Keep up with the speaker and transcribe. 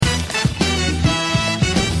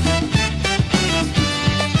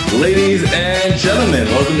Ladies and gentlemen,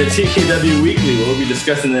 welcome to TKW Weekly, where we'll be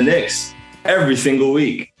discussing the Knicks every single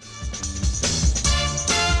week.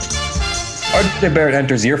 RJ Barrett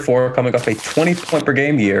enters year 4, coming off a 20-point per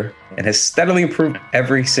game year, and has steadily improved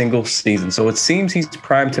every single season. So it seems he's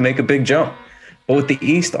primed to make a big jump. But with the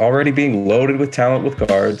East already being loaded with talent with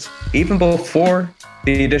guards, even before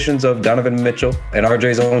the additions of Donovan Mitchell and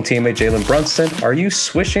RJ's own teammate Jalen Brunson, are you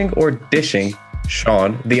swishing or dishing,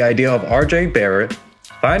 Sean, the idea of RJ Barrett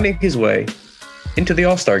finding his way into the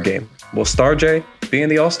All-Star game? Will Star J be in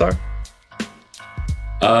the All-Star?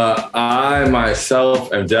 I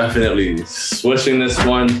myself am definitely swishing this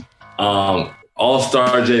one.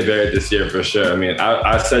 All-Star J Barrett this year for sure. I mean,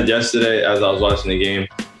 I said yesterday as I was watching the game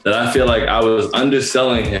that I feel like I was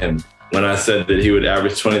underselling him when I said that he would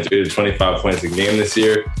average 23 to 25 points a game this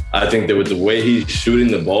year. I think that with the way he's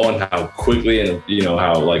shooting the ball and how quickly and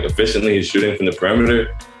how efficiently he's shooting from the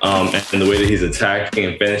perimeter, and the way that he's attacking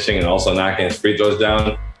and finishing and also knocking his free throws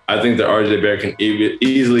down, I think that RJ Barrett can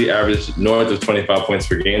easily average north of 25 points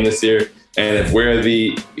per game this year. And if we're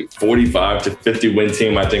the 45 to 50 win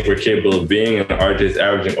team I think we're capable of being, and RJ is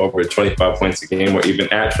averaging over 25 points a game or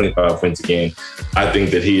even at 25 points a game, I think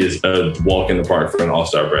that he is a walk in the park for an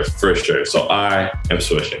all-star berth for sure. So I am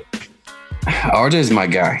swishing. RJ is my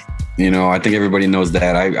guy. I think everybody knows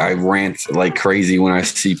that. I rant like crazy when I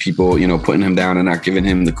see people, putting him down and not giving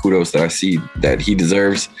him the kudos that I see that he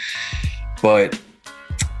deserves. But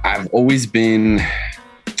I've always been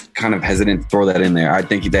kind of hesitant to throw that in there. I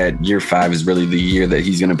think that year 5 is really the year that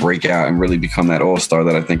he's going to break out and really become that all-star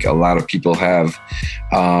that I think a lot of people have,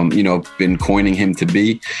 been coining him to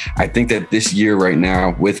be. I think that this year right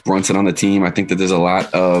now with Brunson on the team, I think that there's a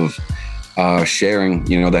lot of sharing,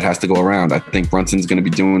 that has to go around. I think Brunson's going to be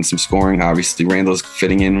doing some scoring. Obviously, Randall's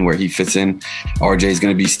fitting in where he fits in. RJ's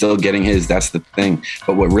going to be still getting his. That's the thing.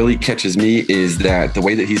 But what really catches me is that the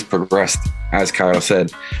way that he's progressed, as Kyle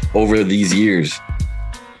said, over these years,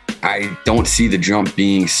 I don't see the jump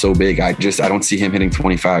being so big. I don't see him hitting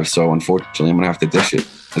 25. So unfortunately, I'm going to have to dish it.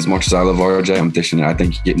 As much as I love RJ, I'm dishing it. I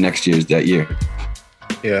think next year is that year.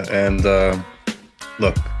 Yeah, and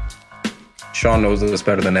look, Sean knows this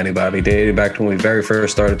better than anybody. Dated back to when we very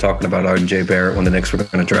first started talking about RJ Barrett when the Knicks were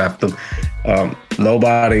going to draft him.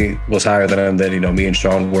 Nobody was higher than him than, me and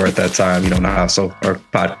Sean were at that time. Now, so our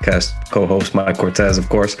podcast co-host, Mike Cortez, of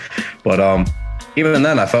course. But even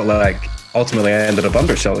then, I felt like ultimately I ended up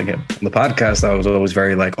underselling him. On the podcast, I was always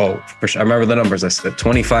very for sure. I remember the numbers. I said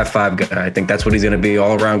 25-5 guy. I think that's what he's going to be,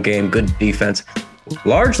 all-around game, good defense.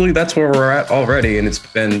 Largely, that's where we're at already, and it's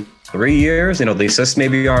been 3 years. The assists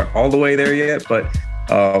maybe aren't all the way there yet, but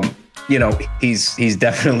he's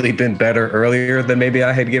definitely been better earlier than maybe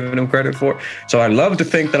I had given him credit for. So I love to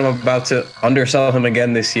think that I'm about to undersell him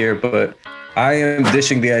again this year, but I am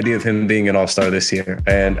dishing the idea of him being an all-star this year,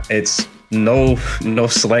 and it's no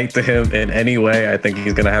slight to him in any way. I think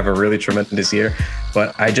he's going to have a really tremendous year,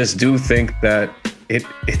 but I just do think that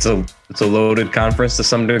it's a loaded conference to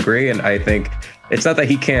some degree, and I think it's not that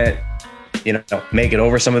he can't make it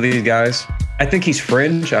over some of these guys. I think he's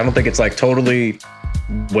fringe. I don't think it's totally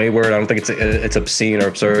wayward. I don't think it's obscene or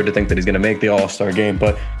absurd to think that he's going to make the All-Star game.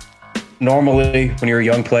 But normally, when you're a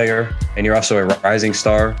young player and you're also a rising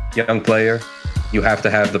star young player, you have to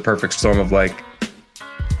have the perfect storm of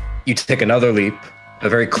you take another leap, a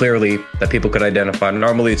very clear leap that people could identify.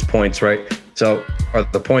 Normally, it's points, right? So are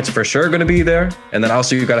the points for sure going to be there? And then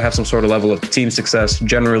also you got to have some sort of level of team success,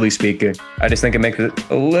 generally speaking. I just think it makes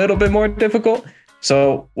it a little bit more difficult.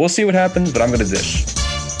 So we'll see what happens, but I'm going to dish.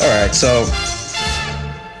 All right, so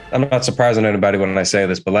I'm not surprising anybody when I say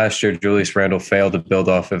this, but last year, Julius Randle failed to build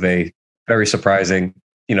off of a very surprising,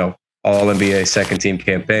 All-NBA second-team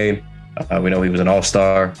campaign. We know he was an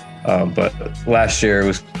all-star, but last year it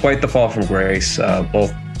was quite the fall from grace,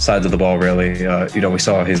 both sides of the ball, really. We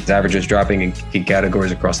saw his averages dropping in key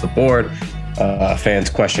categories across the board. Fans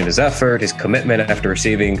questioned his effort, his commitment after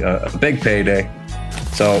receiving a big payday.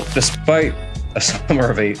 So despite a summer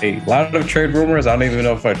of a lot of trade rumors, I don't even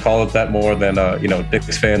know if I'd call it that more than,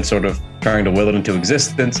 Knicks fans sort of trying to will it into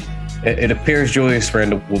existence. It appears Julius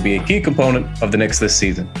Randle will be a key component of the Knicks this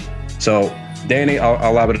season. So Danny,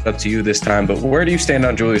 I'll lob it up to you this time, but where do you stand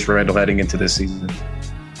on Julius Randle heading into this season?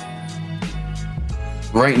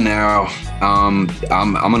 Right now, I'm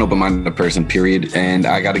an open-minded person, period, and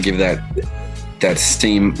I got to give that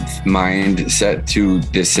same mindset to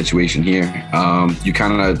this situation here.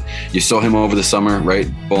 You saw him over the summer, right,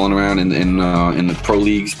 balling around in the pro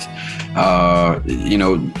leagues. You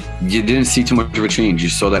know, you didn't see too much of a change. You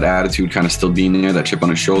saw that attitude kind of still being there, that chip on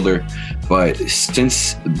his shoulder. But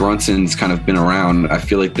since Brunson's kind of been around, I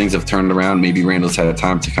feel like things have turned around. Maybe Randall's had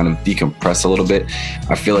time to kind of decompress a little bit.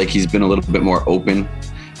 I feel like he's been a little bit more open.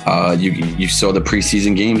 You saw the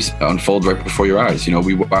preseason games unfold right before your eyes. You know,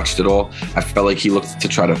 we watched it all. I felt like he looked to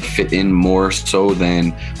try to fit in more so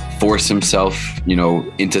than force himself, you know,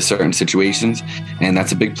 into certain situations. And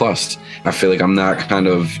that's a big plus. I feel like I'm not kind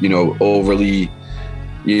of, you know, overly,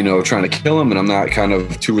 you know, trying to kill him, and I'm not kind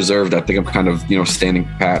of too reserved. I think I'm kind of, you know, standing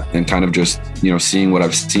pat and kind of just, you know, seeing what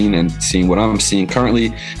I've seen and seeing what I'm seeing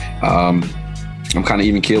currently. I'm kind of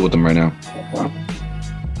even keel with him right now.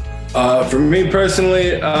 For me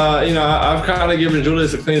personally, you know, I've kind of given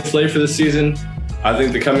Julius a clean slate for the season. I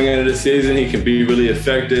think that coming into the season, he can be really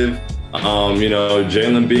effective. You know,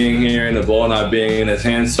 Jalen being here and the ball not being in his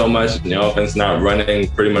hands so much, and the offense not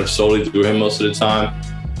running pretty much solely through him most of the time,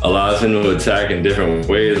 allows him to attack in different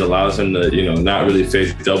ways, allows him to, you know, not really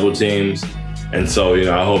face double teams. And so, you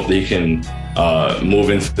know, I hope that he can move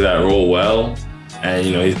into that role well. And,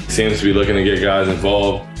 you know, he seems to be looking to get guys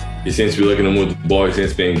involved. He seems to be looking to move the ball. He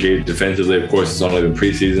seems to be engaged defensively. Of course, it's only been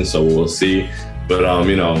preseason, so we'll see. But,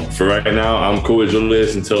 you know, for right now, I'm cool with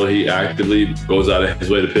Julius until he actively goes out of his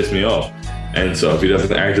way to piss me off. And so if he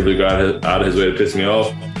doesn't actively go out of his way to piss me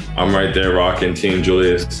off, I'm right there rocking Team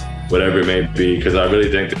Julius, whatever it may be. Because I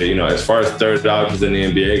really think that, you know, as far as third options in the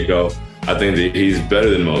NBA go, I think that he's better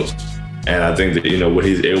than most. And I think that, you know, what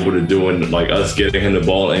he's able to do and, like, us getting him the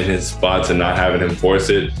ball in his spots and not having him force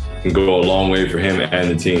it can go a long way for him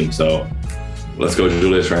and the team. So let's go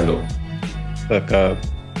Julius Randle. Look,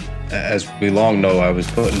 as we long know, I was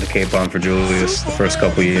putting the cape on for Julius the first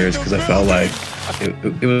couple of years because I felt like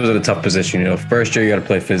it was in a tough position. You know, first year you got to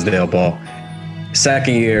play Fizdale ball.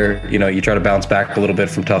 Second year, you know, you try to bounce back a little bit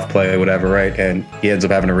from tough play or whatever, right? And he ends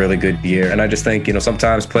up having a really good year. And I just think, you know,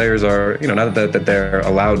 sometimes players are, you know, not that they're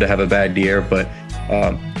allowed to have a bad year, but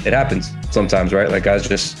it happens sometimes, right? Like guys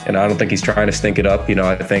just, and I don't think he's trying to stink it up. You know,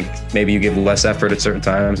 I think maybe you give less effort at certain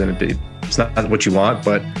times and it's not what you want,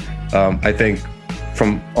 but I think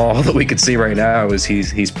from all that we could see right now is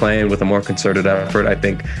he's playing with a more concerted effort. I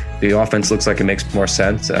think the offense looks like it makes more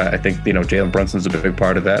sense. I think, you know, Jalen Brunson's a big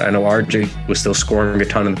part of that. I know RJ was still scoring a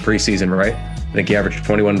ton in the preseason, right? I think he averaged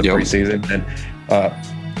 21 in the preseason. And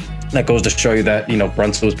that goes to show you that, you know,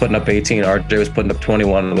 Brunson was putting up 18, RJ was putting up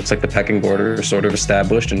 21. It looks like the pecking order is sort of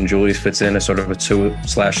established, and Julius fits in as sort of a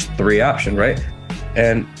 2/3 option, right?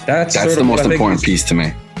 And that's sort of the most important piece to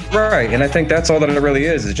me. Right, and I think that's all that it really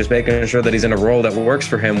is just making sure that he's in a role that works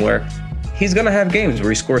for him, where he's going to have games where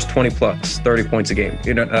he scores 20 plus, 30 points a game.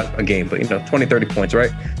 You know, not a game, but, you know, 20, 30 points,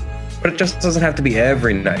 right? But it just doesn't have to be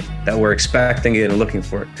every night that we're expecting it and looking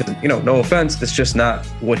for it. Because, you know, no offense, it's just not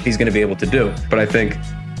what he's going to be able to do. But I think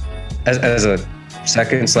as a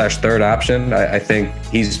second/third option, I think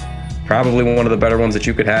he's probably one of the better ones that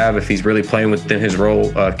you could have if he's really playing within his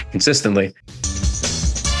role consistently.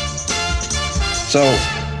 So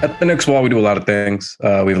at the Knicks Wall, we do a lot of things. We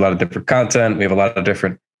have a lot of different content. We have a lot of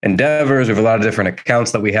different endeavors. We have a lot of different accounts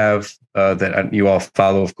that we have that you all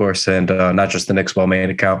follow, of course, and not just the Knicks Wall main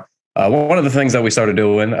account. One of the things that we started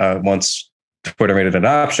doing once Twitter made it an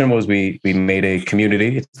option was we made a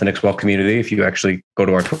community. It's the Knicks Wall community. If you actually go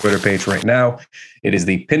to our Twitter page right now, it is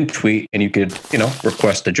the pinned tweet, and you could, you know,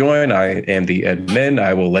 request to join. I am the admin.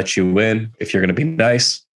 I will let you in if you're going to be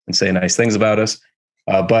nice and say nice things about us.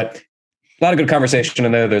 But a lot of good conversation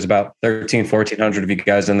in there. There's about 1,400 of you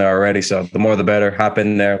guys in there already. So the more, the better. Hop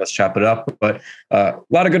in there. Let's chop it up. But a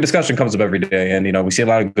lot of good discussion comes up every day. And, you know, we see a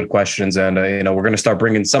lot of good questions. And, you know, we're going to start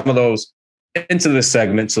bringing some of those into this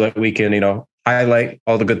segment so that we can, you know, highlight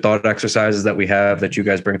all the good thought exercises that we have that you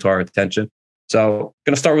guys bring to our attention. So I'm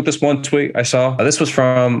going to start with this one tweet I saw. This was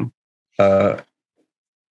from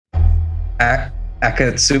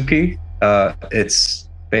Akatsuki. It's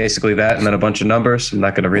basically that, and then a bunch of numbers. I'm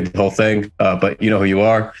not going to read the whole thing, but you know who you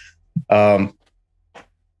are.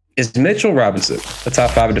 Is Mitchell Robinson the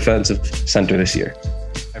top 5 defensive center this year?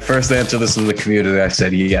 I first answered this in the community. I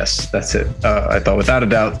said, yes, that's it. I thought without a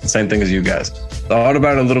doubt, the same thing as you guys. Thought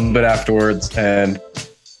about it a little bit afterwards, and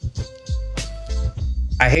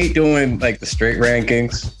I hate doing like the straight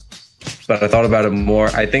rankings, but I thought about it more.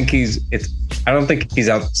 I think I don't think he's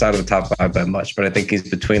outside of the top 5 by much, but I think he's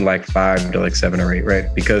between like 5 to like 7 or 8,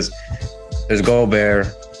 right? Because there's Gobert.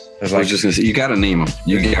 I was just gonna say, you gotta name him.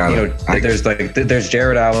 There's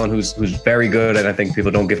Jared Allen, who's very good, and I think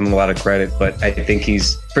people don't give him a lot of credit. But I think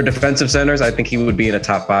he's, for defensive centers, I think he would be in a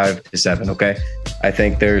top 5 to 7. Okay, I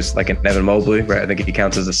think there's like an Evan Mobley, right? I think he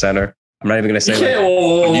counts as a center. I'm not even gonna say.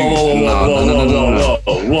 Whoa!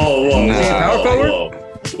 Power forward?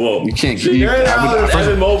 Well, You can't. Jared Allen and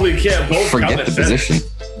Evan Mobley can't both forget the position.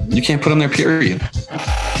 You can't put him there, period.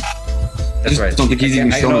 That's right. I don't think he's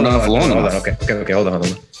even shown enough long enough. Okay, hold on.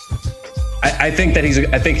 I think that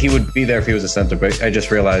I think he would be there if he was a center, but I just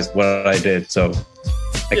realized what I did, so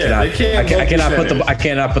I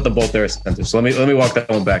cannot put them both there as center. So let me walk that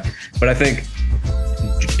one back. But I think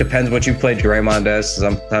it depends what you play Draymond as.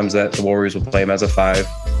 Sometimes that the Warriors will play him as a 5.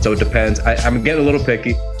 So it depends. I'm getting a little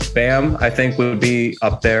picky. Bam, I think would be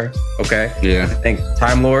up there. Okay. Yeah. I think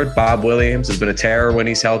Time Lord Bob Williams has been a terror when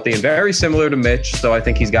he's healthy and very similar to Mitch. So I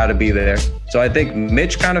think he's got to be there. So I think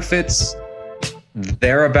Mitch kind of fits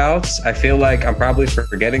thereabouts. I feel like I'm probably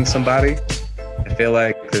forgetting somebody. I feel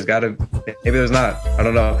like there's got to, maybe there's not. I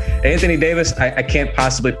don't know. Anthony Davis, I can't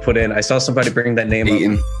possibly put in. I saw somebody bring that name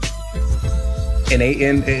Ayton. up. And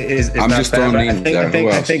Ayton is I'm not just bad. throwing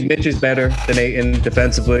names. I think Mitch is better than Ayton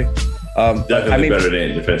defensively. Definitely better than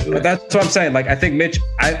Ayton defensively. That's what I'm saying. Like, I think Mitch,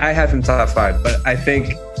 I have him top 5, but I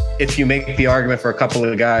think if you make the argument for a couple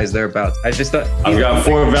of guys thereabouts, I just thought. I've got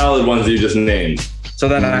 4 valid ones you just named. So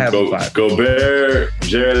then I have 5. Gobert,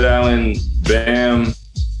 Jared Allen, Bam,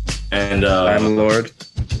 and Time Lord.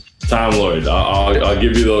 Time Lord. I'll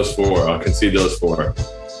give you those 4. I'll concede those 4.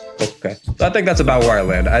 Okay. So I think that's about where I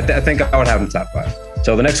land. I think I would have him top 5.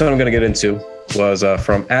 So the next one I'm going to get into was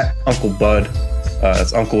from @UncleBud.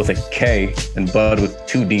 That's Uncle with a K and Bud with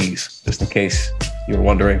 2 Ds, just in case you were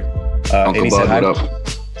wondering. Uncle Bud, what up?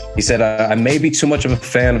 He said, I may be too much of a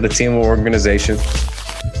fan of the team or organization,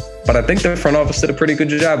 but I think the front office did a pretty good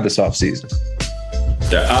job this offseason.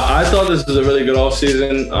 Yeah, I thought this was a really good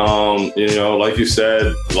offseason. Like you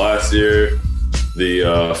said, last year,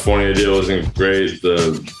 the Fournier deal wasn't great.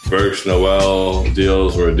 The Burks Noel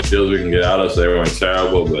deals were deals we can get out of, so they weren't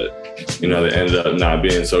terrible, but they ended up not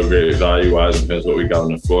being so great value-wise in terms of what we got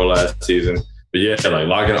on the floor last season. But yeah, like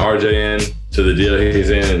locking RJ in to the deal he's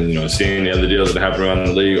in and, seeing the other deals that happen around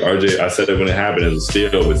the league. RJ, I said it when it happened, it was a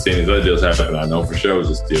steal, but seeing these other deals happen, I know for sure it was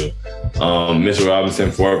a steal. Mitchell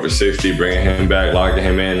Robinson, 4 for 60, bringing him back, locking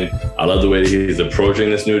him in. I love the way that he's approaching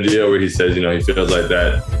this new deal where he says, he feels like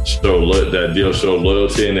that deal showed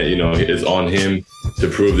loyalty and that, it's on him to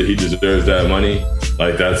prove that he deserves that money.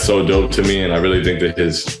 Like, that's so dope to me, and I really think that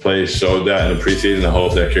his play showed that in the preseason. I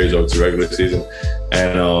hope that carries over to the regular season.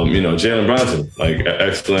 And, Jalen Brunson, like,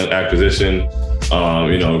 excellent acquisition.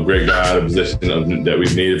 Great guy out of position that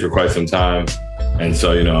we've needed for quite some time. And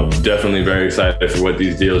so, I'm definitely very excited for what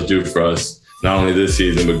these deals do for us, not only this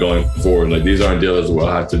season, but going forward. Like, these aren't deals that we'll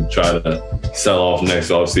have to try to sell off next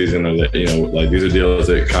offseason, or that, these are deals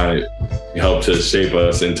that kind of help to shape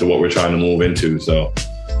us into what we're trying to move into. So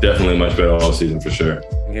definitely much better offseason for sure.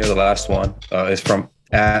 Here, the last one is from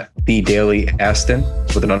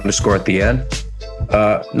 @TheDailyAston with an underscore at the end.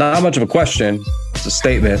 Not much of a question. It's a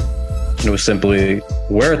statement. And it was simply,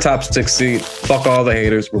 we're a top 6 seed. Fuck all the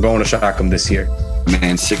haters. We're going to shock them this year.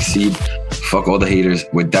 Man, 6 seed. Fuck all the haters.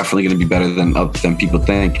 We're definitely going to be better than people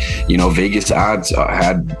think. Vegas odds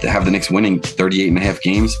have the Knicks winning 38.5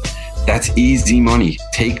 games. That's easy money.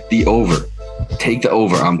 Take the over. Take the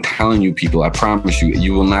over. I'm telling you, people, I promise you,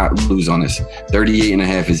 you will not lose on this.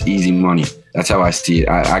 38.5 is easy money. That's how I see it.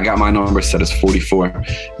 I got my number set as 44.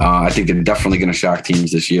 I think they're definitely going to shock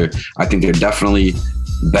teams this year. I think they're definitely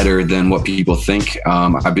better than what people think.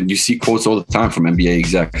 You see quotes all the time from NBA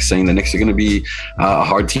execs saying the Knicks are going to be a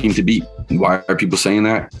hard team to beat. Why are people saying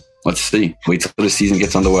that? Let's see. Wait till the season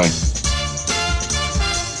gets underway.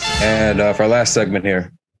 And for our last segment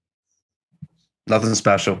here, nothing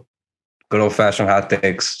special. Good old-fashioned hot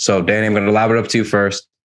takes. So, Danny, I'm going to lob it up to you first.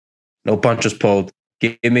 No punches pulled.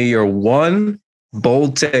 Give me your one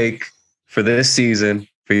bold take for this season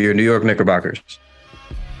for your New York Knickerbockers.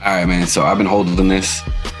 All right, man. So I've been holding this.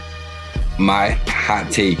 My hot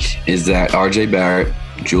take is that RJ Barrett,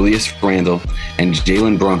 Julius Randle, and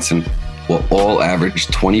Jalen Brunson will all average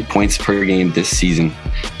 20 points per game this season,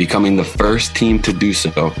 becoming the first team to do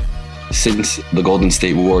so since the Golden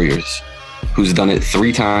State Warriors, who's done it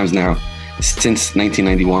 3 times now since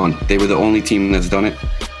 1991. They were the only team that's done it.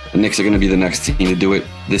 The Knicks are going to be the next team to do it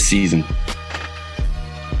this season.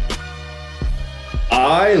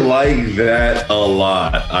 I like that a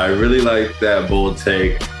lot. I really like that bold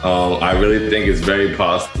take. I really think it's very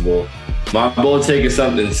possible. My bold take is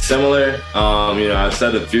something similar. I've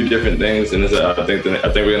said a few different things, and I think we're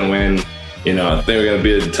going to win. I think we're going to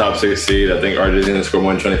be the top 6 seed. I think RJ's going to score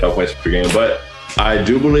more than 25 points per game. But I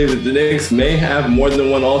do believe that the Knicks may have more than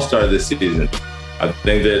one All-Star this season. I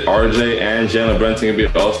think that RJ and Jalen Brunson can be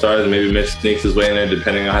All-Stars. Maybe Mitch sneaks his way in there,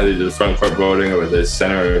 depending on how they do the front court voting, or whether it's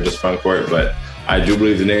center or just front court. But I do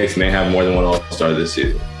believe the Knicks may have more than one All-Star this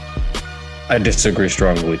season. I disagree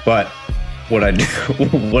strongly, but what I do,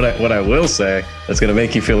 what I will say that's going to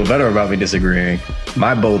make you feel better about me disagreeing.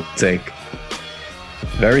 My bold take,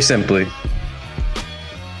 very simply,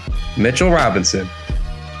 Mitchell Robinson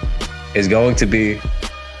is going to be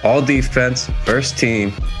all defense, first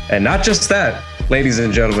team, and not just that, ladies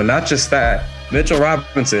and gentlemen, not just that. Mitchell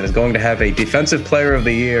Robinson is going to have a Defensive Player of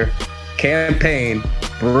the Year campaign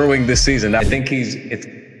brewing this season. I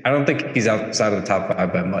don't think he's outside of the top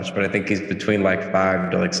 5 by much, but I think he's between like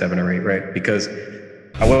 5 to like 7 or 8, right? Because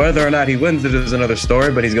whether or not he wins it is another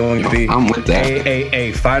story, but he's going to be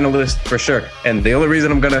a finalist for sure. And the only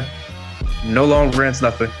reason I'm gonna no long rants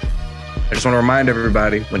nothing. I just want to remind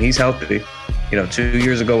everybody when he's healthy, 2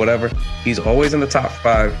 years ago, whatever, he's always in the top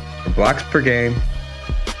 5 for blocks per game,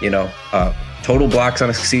 total blocks on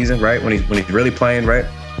a season, right? When he's really playing, right?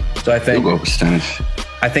 So I think field goal percentage.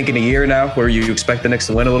 I think in a year now where you expect the Knicks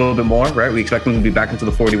to win a little bit more, right? We expect them to be back into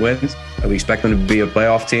the 40 wins. We expect them to be a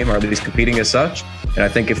playoff team or at least competing as such. And I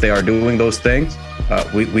think if they are doing those things,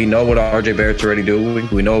 we know what RJ Barrett's already doing.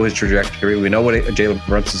 We know his trajectory. We know what Jalen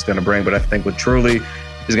Brunson is going to bring. But I think what truly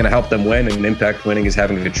is going to help them win and impact winning is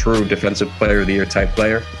having a true Defensive Player of the Year type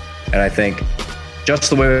player. And I think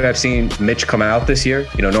just the way I've seen Mitch come out this year,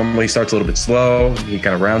 normally he starts a little bit slow. He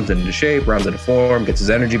kind of rounds into shape, rounds into form, gets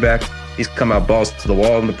his energy back. He's come out balls to the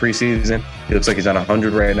wall in the preseason. He looks like he's on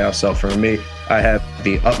 100 right now. So for me, I have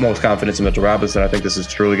the utmost confidence in Mitchell Robinson. I think this is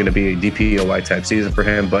truly going to be a DPOY type season for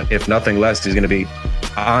him. But if nothing less, he's going to be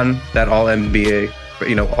on that all NBA,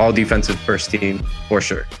 all defensive first team for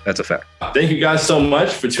sure. That's a fact. Thank you guys so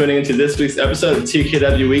much for tuning into this week's episode of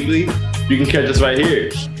TKW Weekly. You can catch us right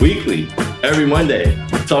here, weekly, every Monday,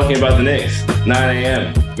 talking about the Knicks, 9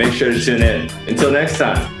 a.m. Make sure to tune in. Until next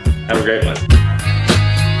time, have a great one.